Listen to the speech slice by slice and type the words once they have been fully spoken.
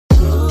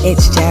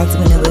It's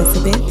Jasmine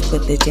Elizabeth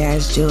with the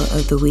Jazz Jewel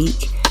of the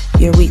Week,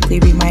 your weekly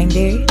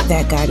reminder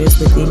that God is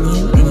within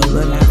you and you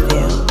will not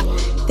fail.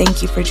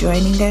 Thank you for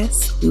joining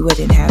us. We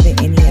wouldn't have it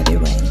any other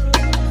way.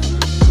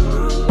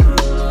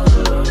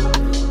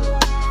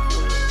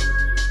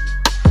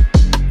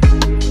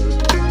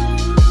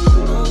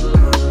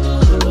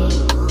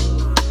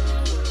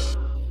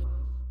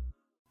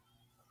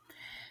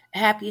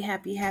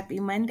 Happy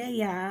Monday,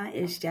 y'all.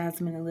 It's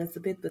Jasmine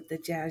Elizabeth with the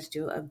Jazz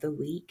Jewel of the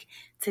Week.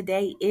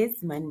 Today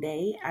is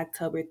Monday,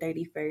 October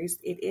 31st.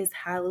 It is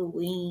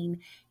Halloween,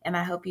 and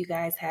I hope you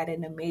guys had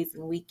an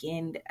amazing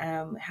weekend.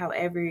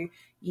 However,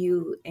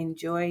 you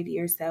enjoyed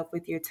yourself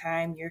with your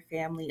time, your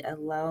family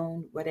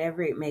alone,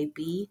 whatever it may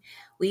be.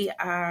 We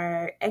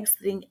are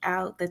exiting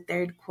out the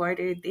third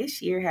quarter.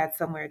 This year had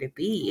somewhere to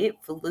be.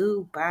 It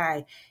flew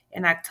by.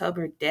 And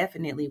October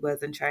definitely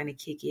wasn't trying to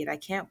kick it. I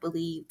can't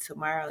believe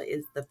tomorrow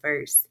is the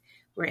first.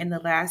 We're in the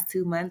last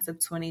 2 months of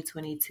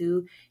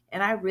 2022,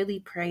 and I really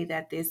pray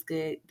that this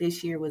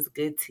year was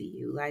good to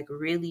you, like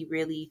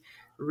really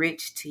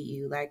rich to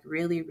you, like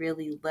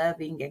really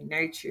loving and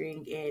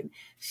nurturing and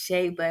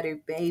shea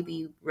butter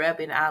baby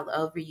rubbing all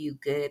over you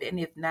good. And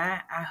if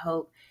not, I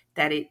hope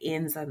that it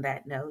ends on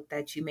that note,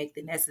 that you make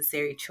the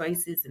necessary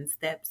choices and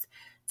steps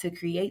to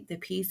create the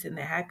peace and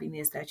the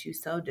happiness that you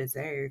so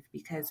deserve.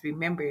 Because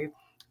remember,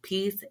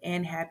 peace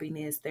and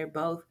happiness, they're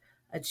both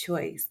a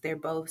choice. They're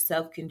both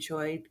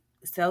self-controlled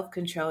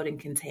and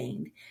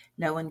contained.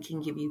 No one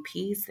can give you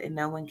peace and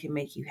no one can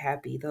make you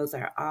happy. Those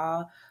are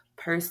all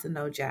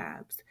personal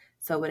jobs.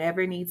 So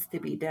whatever needs to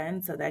be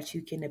done so that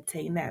you can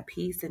obtain that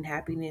peace and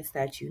happiness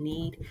that you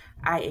need,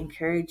 I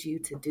encourage you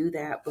to do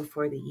that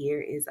before the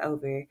year is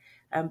over,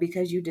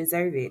 because you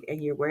deserve it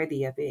and you're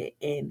worthy of it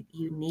and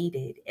you need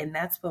it. And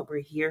that's what we're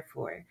here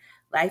for.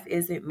 Life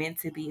isn't meant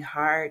to be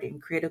hard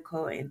and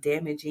critical and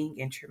damaging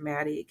and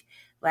traumatic.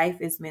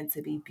 Life is meant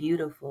to be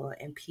beautiful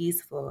and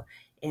peaceful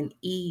and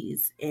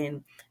ease.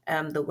 And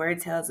the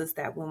word tells us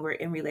that when we're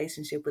in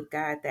relationship with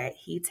God, that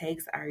He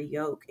takes our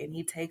yoke and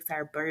He takes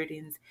our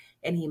burdens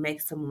and He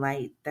makes them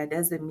light. That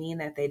doesn't mean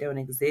that they don't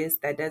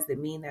exist. That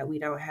doesn't mean that we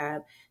don't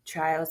have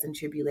trials and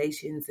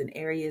tribulations and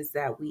areas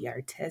that we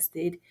are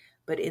tested.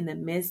 But in the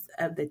midst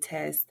of the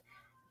test,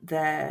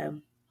 the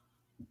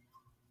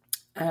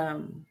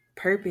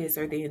purpose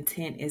or the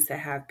intent is to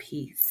have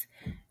peace,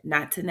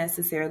 not to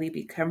necessarily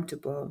be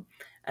comfortable.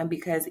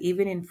 Because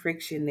even in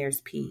friction,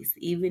 there's peace.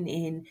 Even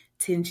in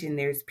tension,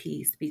 there's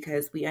peace,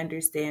 because we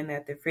understand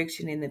that the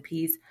friction and the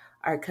peace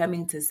are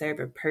coming to serve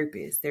a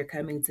purpose. They're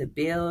coming to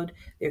build,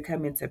 they're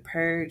coming to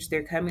purge,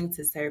 they're coming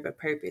to serve a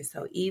purpose.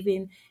 So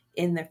even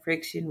in the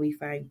friction, we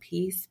find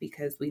peace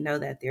because we know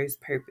that there's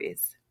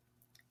purpose.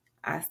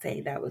 I say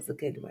that was a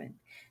good one.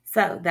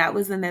 So that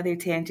was another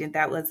tangent.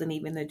 That wasn't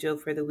even the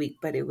joke for the week,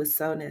 but it was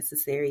so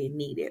necessary and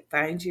needed.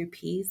 Find your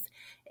peace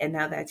and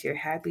know that your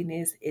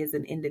happiness is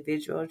an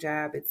individual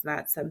job. It's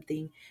not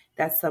something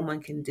that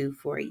someone can do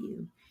for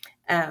you.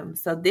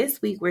 So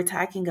this week we're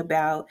talking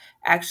about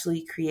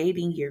actually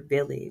creating your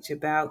village,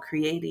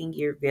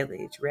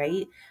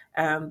 right?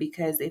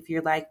 Because if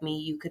you're like me,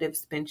 you could have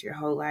spent your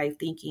whole life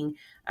thinking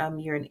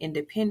you're an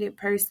independent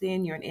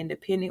person, you're an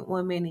independent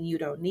woman, and you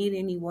don't need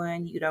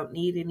anyone, you don't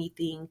need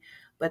anything.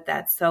 But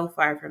that's so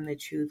far from the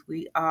truth.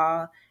 We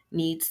all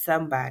need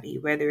somebody,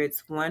 whether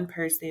it's one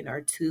person or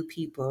two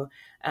people.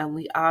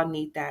 We all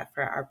need that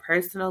for our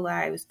personal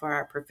lives, for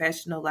our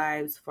professional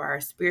lives, for our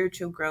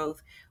spiritual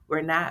growth.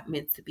 We're not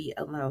meant to be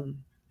alone.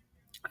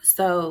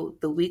 So,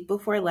 the week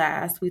before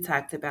last, we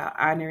talked about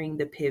honoring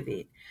the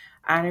pivot,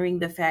 honoring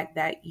the fact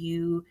that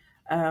you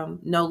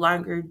no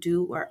longer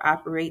do or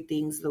operate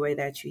things the way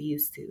that you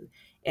used to,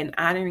 and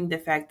honoring the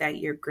fact that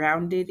you're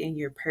grounded in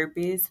your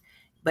purpose,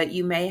 but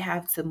you may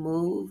have to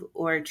move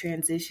or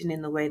transition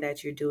in the way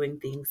that you're doing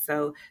things.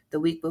 So,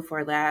 the week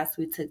before last,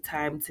 we took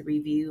time to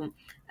review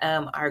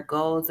our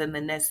goals and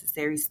the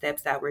necessary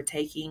steps that we're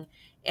taking,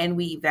 and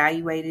we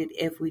evaluated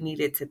if we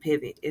needed to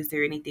pivot. Is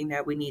there anything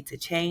that we need to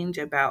change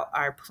about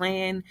our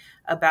plan,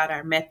 about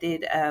our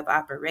method of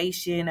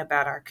operation,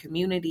 about our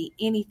community,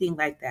 anything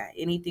like that,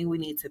 anything we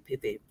need to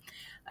pivot.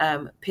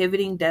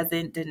 Pivoting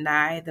doesn't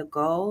deny the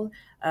goal.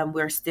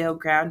 We're still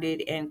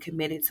grounded and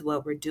committed to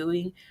what we're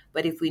doing.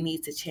 But if we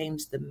need to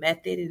change the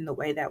method and the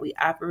way that we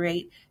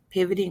operate,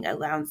 pivoting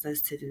allows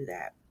us to do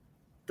that.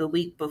 The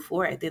week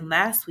before, then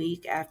last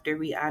week, after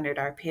we honored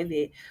our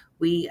pivot,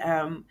 we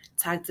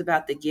talked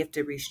about the gift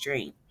of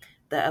restraint,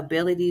 the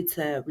ability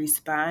to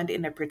respond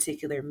in a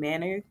particular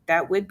manner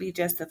that would be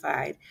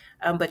justified,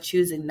 but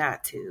choosing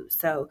not to.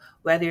 So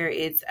whether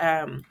it's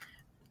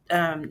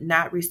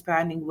not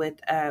responding with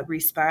a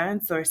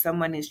response, or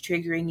someone is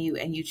triggering you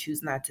and you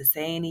choose not to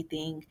say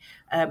anything,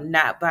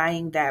 not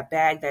buying that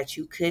bag that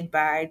you could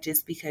buy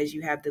just because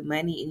you have the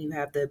money and you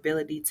have the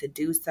ability to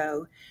do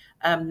so,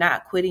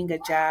 not quitting a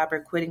job or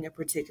quitting a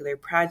particular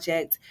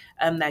project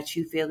that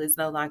you feel is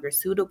no longer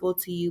suitable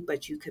to you,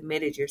 but you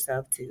committed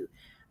yourself to.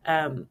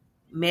 Um,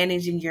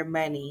 Managing your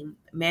money,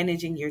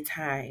 managing your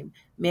time,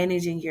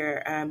 managing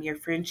your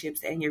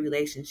friendships and your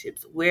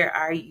relationships. Where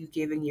are you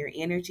giving your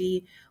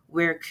energy?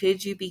 Where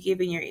could you be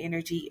giving your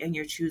energy and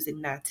you're choosing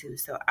not to?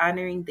 So,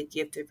 honoring the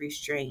gift of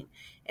restraint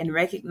and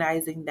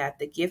recognizing that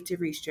the gift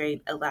of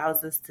restraint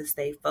allows us to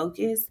stay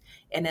focused,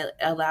 and it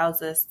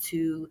allows us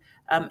to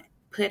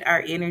put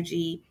our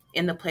energy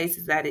in the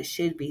places that it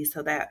should be,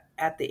 so that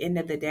at the end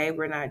of the day,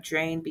 we're not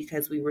drained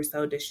because we were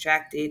so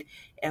distracted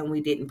and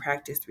we didn't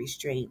practice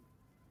restraint.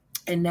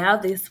 And now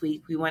this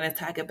week, we want to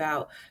talk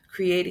about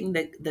creating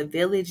the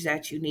village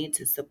that you need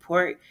to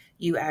support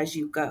you as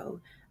you go.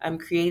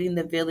 Creating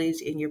the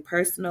village in your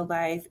personal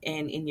life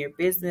and in your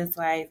business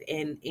life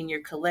and in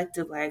your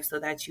collective life, so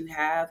that you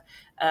have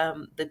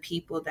the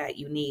people that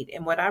you need.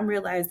 And what I'm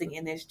realizing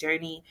in this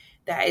journey,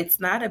 that it's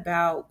not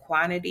about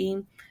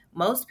quantity.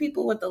 Most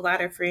people with a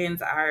lot of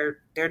friends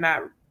they're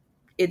not,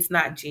 it's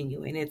not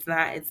genuine,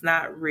 it's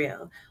not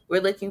real.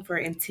 We're looking for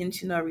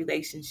intentional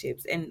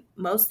relationships, and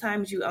most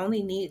times you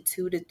only need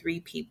 2 to 3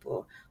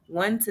 people,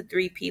 1 to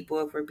 3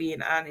 people, if we're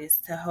being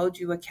honest, to hold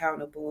you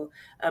accountable,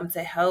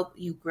 to help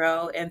you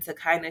grow and to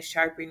kind of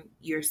sharpen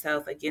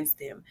yourself against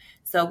them.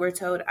 So we're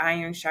told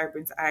iron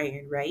sharpens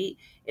iron, right?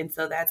 And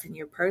so that's in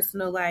your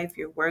personal life,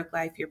 your work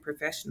life, your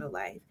professional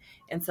life.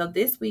 And so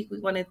this week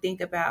we want to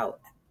think about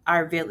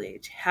our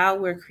village, how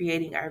we're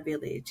creating our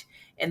village.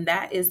 And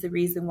that is the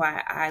reason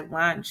why I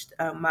launched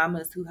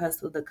Mamas Who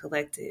Hustle the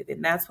Collective.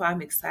 And that's why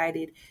I'm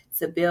excited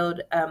to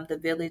build the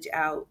village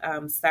out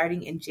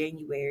starting in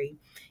January.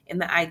 And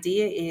the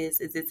idea is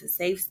it's a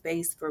safe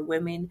space for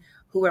women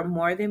who are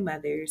more than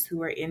mothers,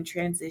 who are in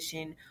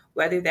transition,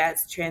 whether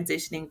that's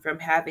transitioning from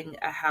having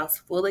a house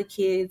full of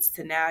kids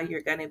to now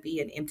you're going to be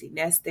an empty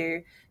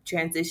nester,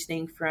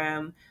 transitioning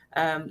from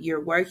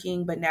you're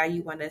working, but now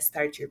you want to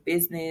start your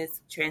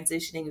business,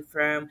 transitioning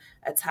from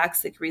a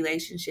toxic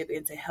relationship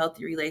into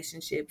healthy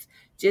relationships,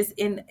 just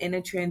in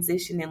a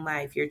transition in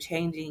life. You're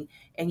changing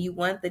and you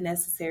want the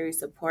necessary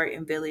support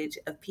and village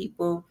of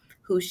people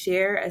who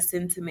share a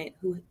sentiment,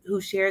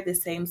 who share the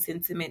same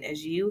sentiment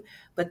as you,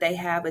 but they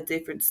have a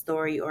different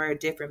story or a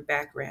different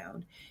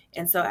background.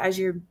 And so as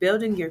you're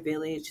building your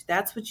village,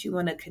 that's what you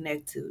want to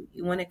connect to.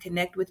 You want to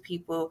connect with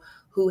people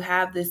who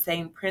have the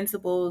same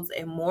principles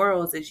and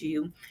morals as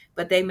you,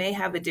 but they may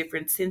have a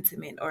different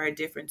sentiment or a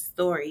different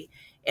story.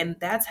 And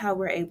that's how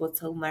we're able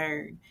to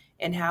learn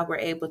and how we're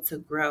able to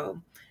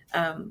grow.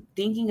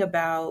 Thinking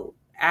about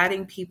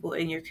adding people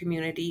in your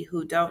community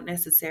who don't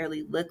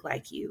necessarily look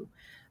like you.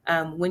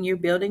 When you're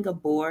building a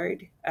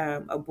board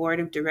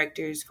of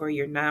directors for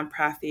your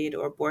nonprofit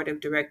or board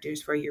of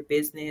directors for your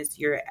business,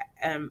 your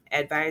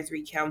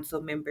advisory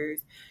council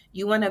members,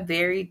 you want a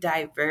very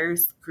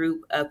diverse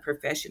group of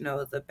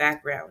professionals, of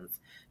backgrounds.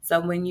 So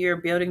when you're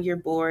building your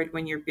board,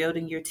 when you're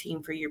building your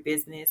team for your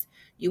business,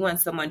 you want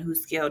someone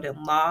who's skilled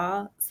in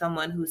law,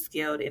 someone who's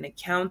skilled in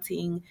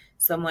accounting,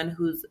 someone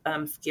who's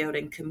skilled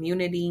in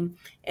community,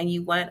 and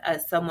you want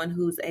someone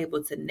who's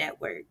able to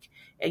network.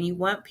 And you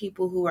want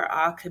people who are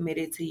all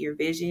committed to your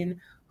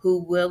vision,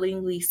 who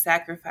willingly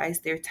sacrifice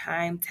their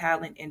time,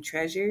 talent, and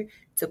treasure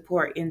to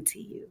pour into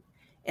you.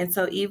 And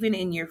so, even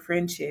in your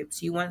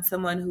friendships, you want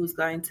someone who's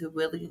going to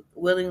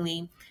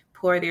willingly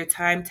pour their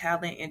time,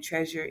 talent, and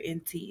treasure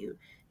into you.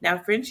 Now,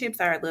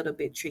 friendships are a little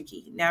bit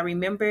tricky. Now,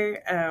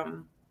 remember,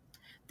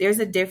 there's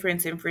a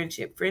difference in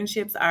friendship.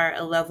 Friendships are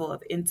a level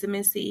of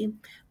intimacy,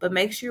 but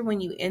make sure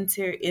when you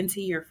enter into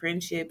your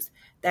friendships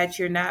that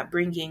you're not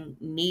bringing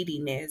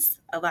neediness.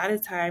 A lot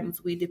of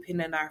times we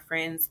depend on our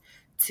friends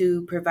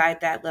to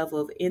provide that level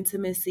of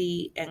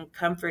intimacy and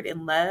comfort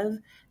and love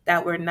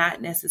that we're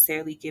not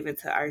necessarily given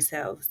to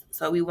ourselves.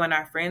 So we want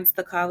our friends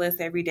to call us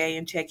every day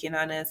and check in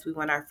on us. We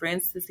want our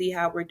friends to see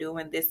how we're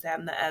doing, this, that,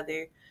 and the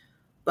other.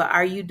 But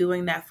are you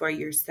doing that for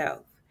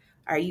yourself?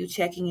 Are you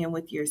checking in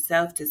with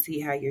yourself to see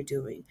how you're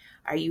doing?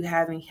 Are you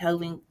having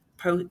healing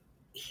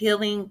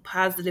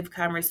positive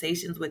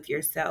conversations with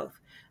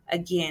yourself?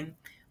 Again,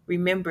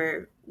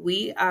 remember,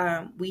 we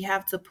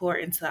have to pour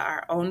into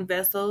our own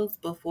vessels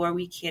before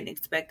we can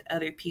expect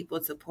other people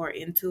to pour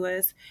into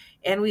us,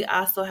 and we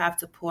also have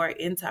to pour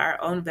into our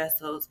own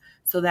vessels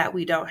so that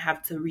we don't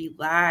have to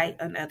rely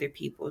on other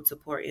people to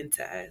pour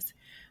into us.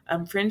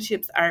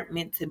 Friendships aren't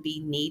meant to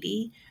be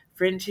needy.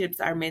 Friendships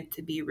are meant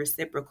to be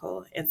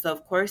reciprocal. And so,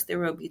 of course, there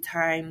will be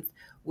times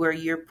where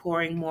you're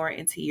pouring more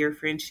into your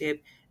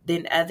friendship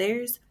than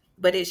others,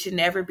 but it should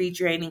never be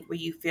draining where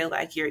you feel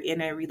like you're in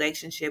a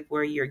relationship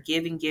where you're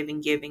giving, giving,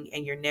 giving,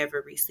 and you're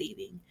never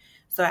receiving.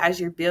 So, as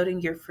you're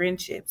building your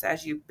friendships,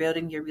 as you're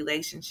building your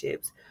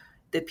relationships,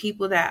 the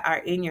people that are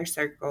in your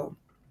circle,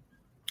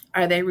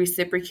 are they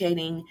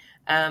reciprocating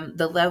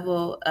the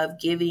level of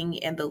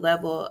giving and the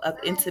level of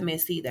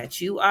intimacy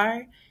that you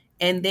are?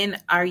 And then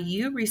are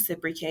you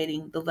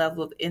reciprocating the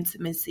level of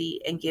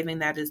intimacy and giving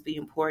that is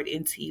being poured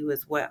into you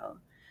as well?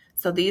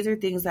 So these are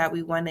things that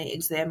we want to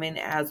examine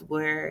as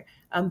we're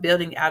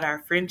building out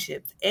our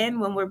friendships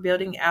and when we're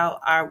building out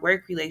our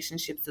work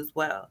relationships as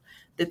well.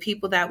 The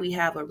people that we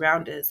have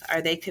around us,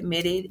 are they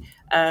committed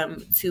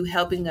to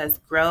helping us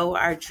grow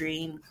our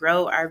dream,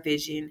 grow our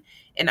vision,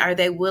 and are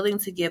they willing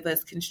to give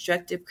us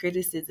constructive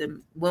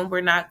criticism when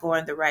we're not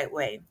going the right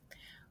way?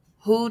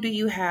 Who do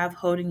you have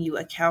holding you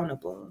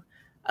accountable?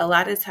 A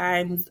lot of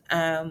times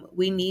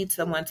we need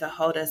someone to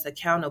hold us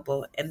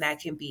accountable, and that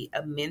can be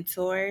a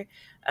mentor,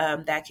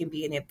 that can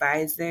be an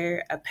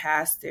advisor, a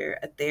pastor,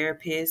 a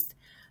therapist.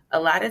 A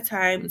lot of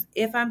times,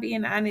 if I'm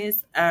being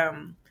honest,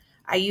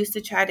 I used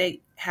to try to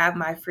have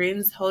my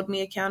friends hold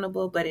me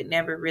accountable, but it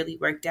never really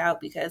worked out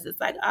because it's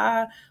like,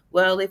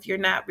 well, if you're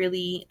not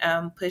really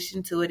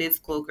pushing to it, it's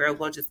cool, girl.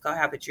 We'll just go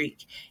have a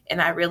drink.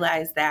 And I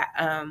realized that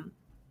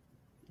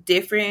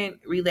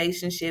different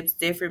relationships,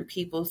 different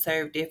people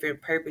serve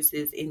different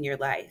purposes in your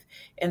life.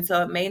 And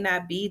so it may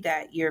not be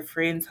that your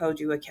friends hold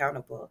you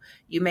accountable.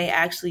 You may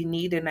actually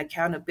need an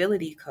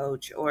accountability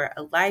coach or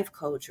a life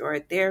coach or a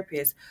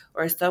therapist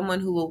or someone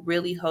who will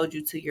really hold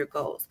you to your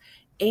goals.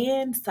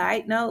 And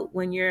side note,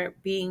 when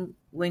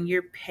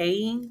you're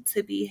paying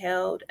to be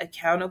held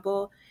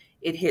accountable,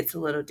 it hits a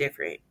little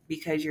different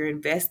because you're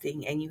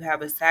investing and you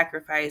have a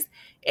sacrifice,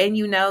 and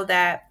you know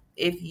that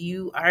if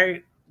you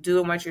aren't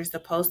doing what you're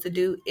supposed to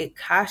do, it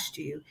costs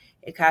you.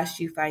 It costs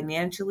you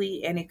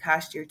financially and it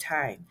costs your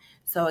time.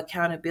 So,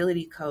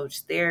 accountability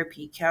coach,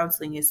 therapy,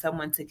 counseling is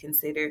someone to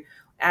consider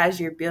as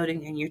you're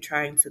building and you're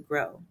trying to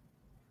grow.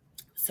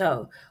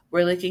 So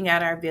we're looking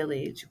at our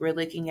village. We're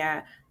looking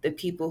at the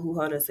people who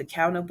hold us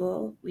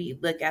accountable. We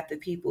look at the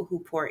people who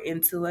pour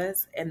into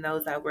us and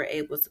those that we're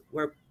able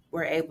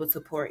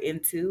to pour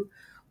into.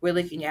 We're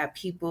looking at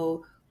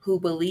people who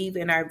believe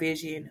in our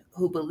vision,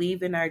 who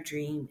believe in our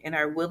dream, and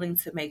are willing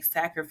to make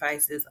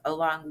sacrifices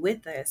along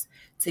with us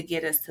to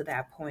get us to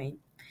that point.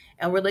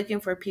 And we're looking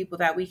for people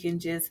that we can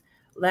just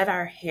let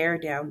our hair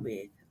down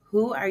with.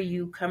 Who are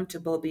you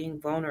comfortable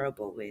being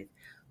vulnerable with?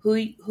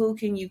 Who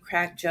can you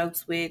crack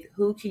jokes with?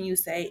 Who can you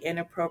say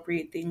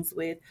inappropriate things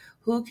with?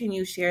 Who can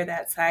you share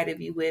that side of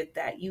you with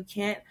that you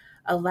can't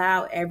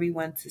allow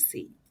everyone to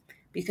see?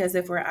 Because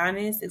if we're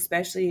honest,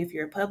 especially if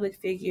you're a public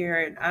figure,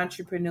 an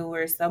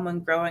entrepreneur,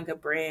 someone growing a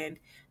brand,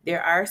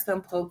 there are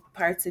some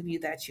parts of you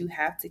that you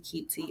have to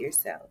keep to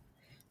yourself.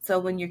 So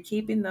when you're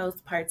keeping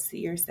those parts to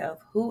yourself,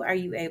 who are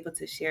you able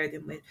to share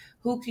them with?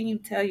 Who can you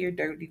tell your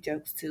dirty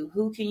jokes to?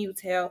 Who can you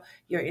tell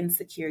your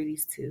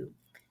insecurities to?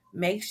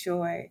 Make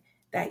sure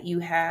that you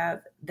have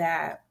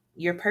that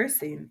your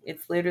person.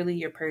 It's literally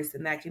your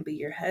person. That can be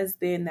your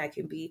husband, that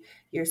can be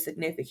your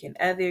significant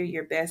other,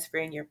 your best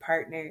friend, your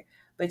partner,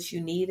 but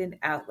you need an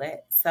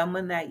outlet,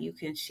 someone that you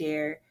can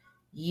share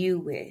you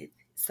with,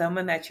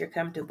 someone that you're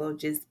comfortable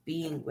just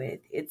being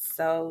with. It's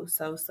so,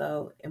 so,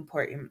 so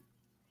important.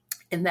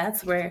 And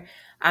that's where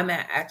I'm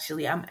at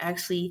actually. I'm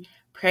actually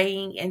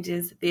praying and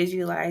just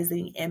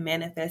visualizing and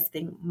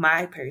manifesting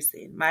my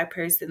person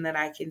that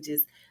I can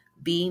just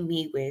be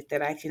me with,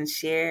 that I can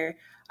share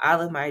all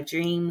of my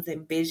dreams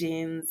and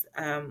visions,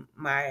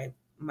 my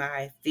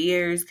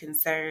fears,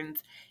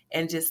 concerns,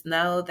 and just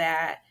know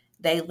that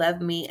they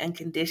love me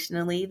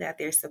unconditionally, that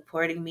they're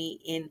supporting me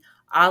in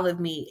all of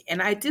me.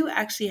 And I do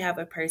actually have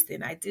a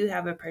person. I do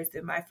have a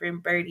person. My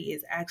friend Birdie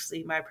is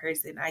actually my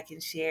person. I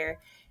can share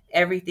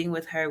everything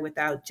with her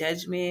without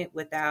judgment,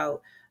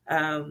 without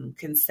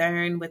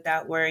concern,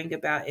 without worrying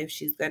about if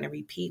she's going to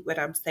repeat what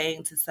I'm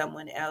saying to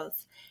someone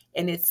else.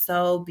 And it's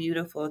so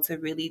beautiful to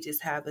really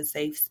just have a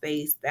safe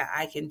space that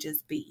I can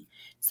just be.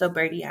 So,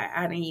 Birdie,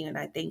 I honor you and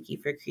I thank you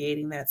for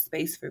creating that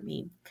space for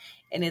me.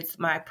 And it's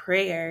my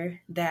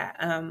prayer that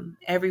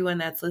everyone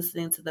that's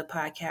listening to the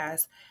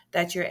podcast,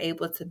 that you're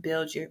able to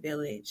build your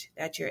village,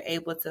 that you're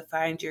able to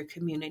find your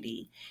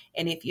community.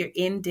 And if you're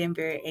in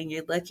Denver and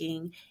you're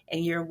looking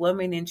and you're a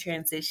woman in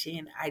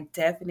transition, I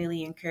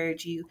definitely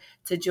encourage you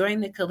to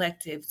join the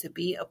collective, to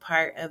be a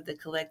part of the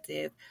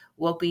collective.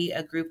 We'll be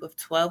a group of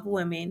 12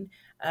 women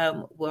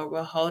where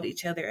we'll hold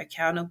each other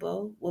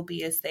accountable. We'll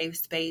be a safe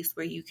space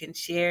where you can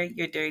share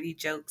your dirty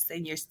jokes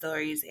and your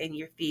stories and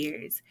your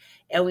fears.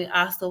 And we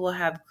also will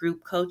have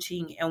group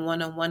coaching and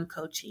one-on-one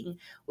coaching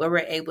where we're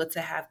able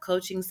to have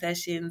coaching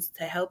sessions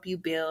to help you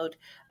build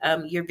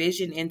your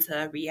vision into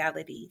a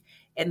reality.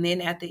 And then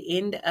at the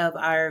end of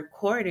our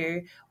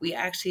quarter, we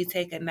actually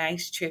take a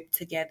nice trip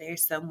together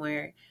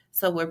somewhere.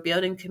 So we're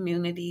building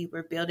community,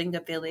 we're building a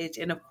village.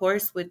 And of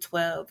course, with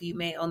 12, you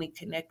may only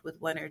connect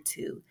with one or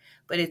two,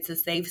 but it's a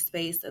safe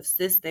space of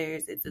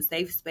sisters. It's a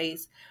safe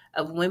space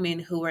of women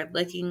who are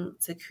looking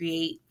to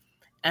create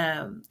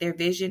their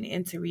vision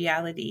into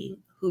reality,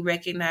 who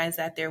recognize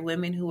that they're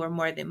women who are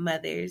more than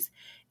mothers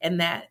and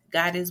that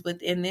God is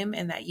within them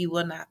and that you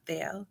will not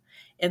fail.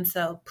 And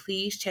so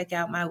please check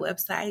out my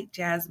website,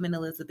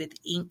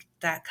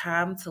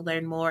 JasmineElizabethInc.com, to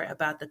learn more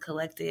about the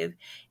collective.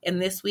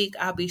 And this week,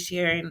 I'll be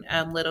sharing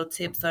little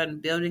tips on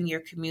building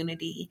your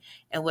community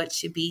and what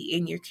should be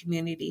in your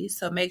community.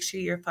 So make sure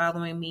you're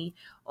following me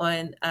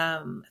on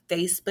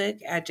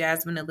Facebook at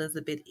Jasmine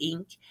Elizabeth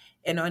Inc.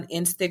 and on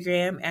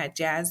Instagram at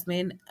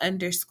Jasmine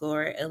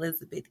underscore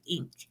Elizabeth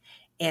Inc.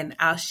 And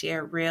I'll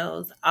share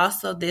reels.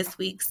 Also, this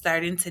week,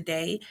 starting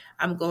today,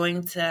 I'm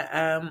going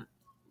to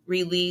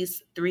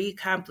release 3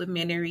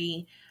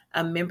 complimentary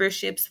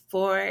memberships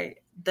for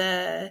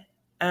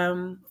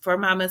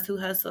Mamas Who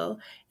Hustle.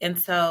 And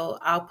so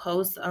I'll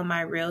post on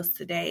my reels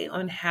today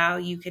on how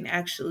you can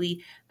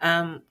actually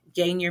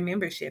gain your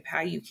membership,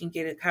 how you can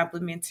get a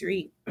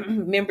complimentary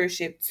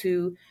membership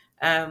to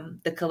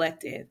the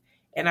collective.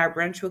 And our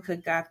brunch will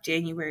kick off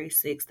January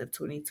 6th of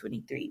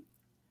 2023.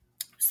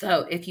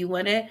 So if you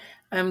want to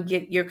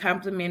get your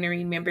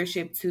complimentary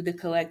membership to the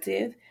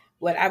collective,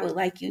 what I would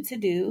like you to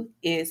do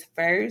is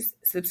first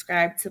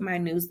subscribe to my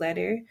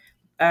newsletter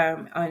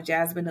on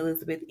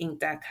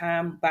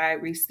JasmineElizabethInc.com by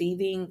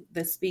receiving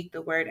the Speak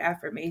the Word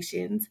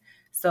affirmations.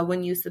 So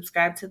when you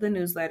subscribe to the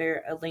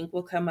newsletter, a link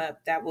will come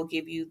up that will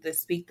give you the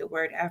Speak the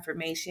Word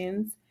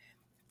affirmations.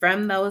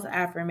 From those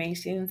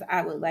affirmations,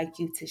 I would like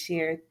you to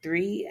share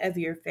 3 of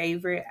your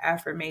favorite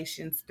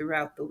affirmations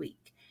throughout the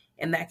week.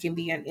 And that can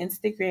be on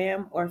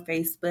Instagram or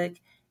Facebook.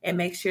 And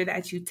make sure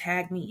that you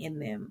tag me in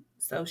them.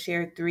 So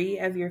share 3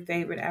 of your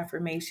favorite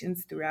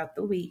affirmations throughout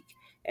the week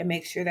and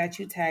make sure that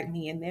you tag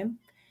me in them.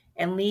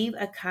 And leave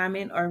a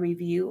comment or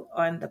review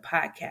on the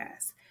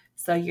podcast.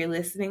 So you're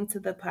listening to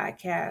the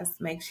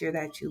podcast, make sure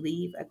that you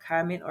leave a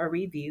comment or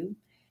review.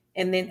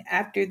 And then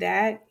after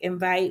that,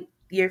 invite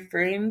your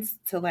friends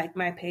to like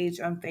my page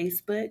on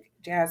Facebook,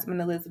 Jasmine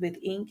Elizabeth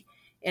Inc.,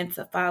 and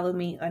to follow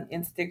me on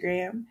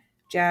Instagram,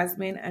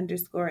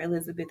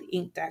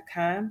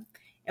 Jasmine_ElizabethInc.com.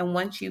 And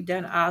once you've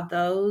done all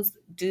those,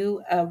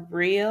 do a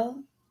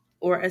reel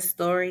or a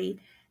story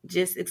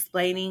just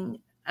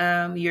explaining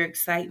your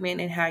excitement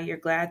and how you're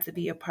glad to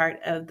be a part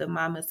of the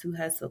Mamas Who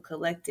Hustle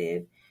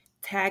Collective.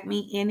 Tag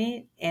me in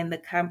it, and the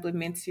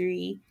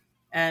complimentary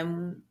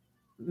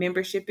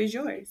membership is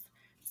yours.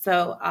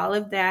 So all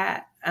of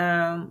that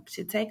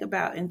should take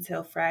about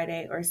until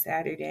Friday or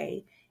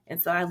Saturday. And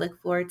so I look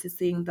forward to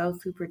seeing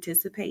those who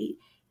participate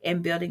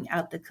in building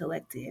out the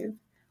collective.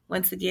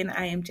 Once again,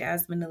 I am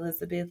Jasmine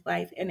Elizabeth,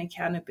 life and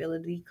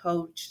accountability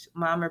coach,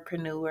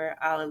 mompreneur,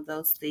 all of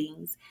those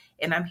things.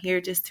 And I'm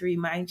here just to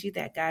remind you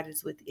that God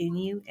is within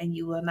you and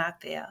you will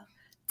not fail.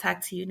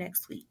 Talk to you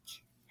next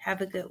week.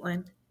 Have a good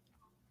one.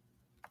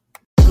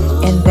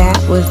 And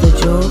that was the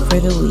jewel for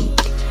the week.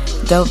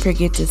 Don't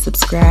forget to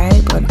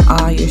subscribe on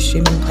all your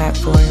streaming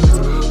platforms.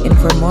 And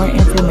for more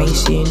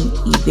information,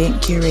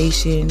 event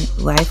curation,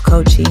 life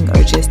coaching,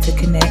 or just to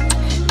connect,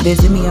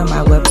 visit me on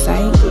my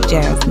website,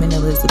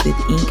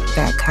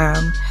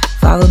 JasmineElizabethInc.com.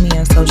 Follow me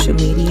on social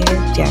media,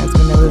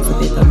 Jasmine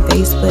Elizabeth on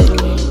Facebook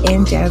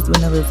and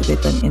Jasmine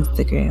Elizabeth on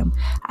Instagram.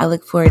 I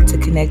look forward to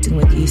connecting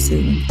with you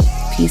soon.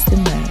 Peace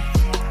and love.